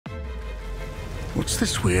What's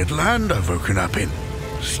this weird land I've woken up in?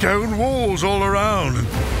 Stone walls all around, and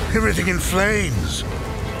everything in flames.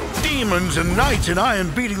 Demons and knights in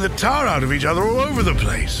iron beating the tar out of each other all over the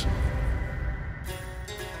place.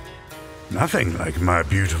 Nothing like my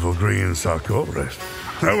beautiful green Sarkorians.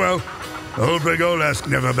 Oh well, Ulbrig Olesk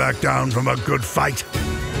never backed down from a good fight.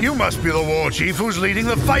 You must be the war chief who's leading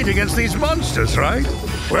the fight against these monsters, right?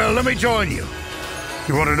 Well, let me join you.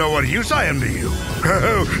 You want to know what use I am to you?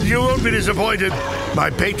 Oh, you won't be disappointed. My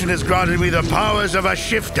patron has granted me the powers of a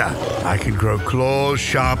shifter. I can grow claws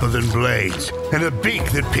sharper than blades, and a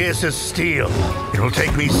beak that pierces steel. It'll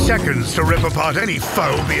take me seconds to rip apart any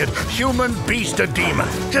foe, be it human, beast, or demon.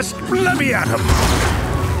 Just let me at him.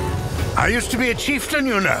 I used to be a chieftain,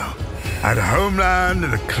 you know. I had a homeland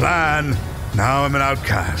and a clan. Now I'm an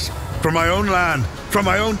outcast. From my own land, from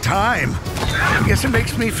my own time. I guess it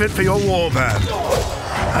makes me fit for your warband.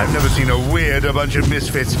 I've never seen a weirder bunch of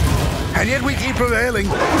misfits, and yet we keep prevailing.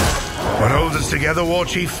 What holds us together, War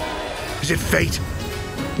Chief? Is it fate?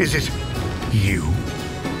 Is it you?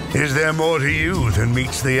 Is there more to you than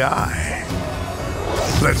meets the eye?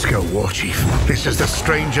 Let's go, War Chief. This is the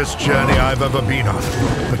strangest journey I've ever been on,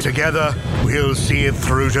 but together we'll see it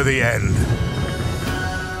through to the end.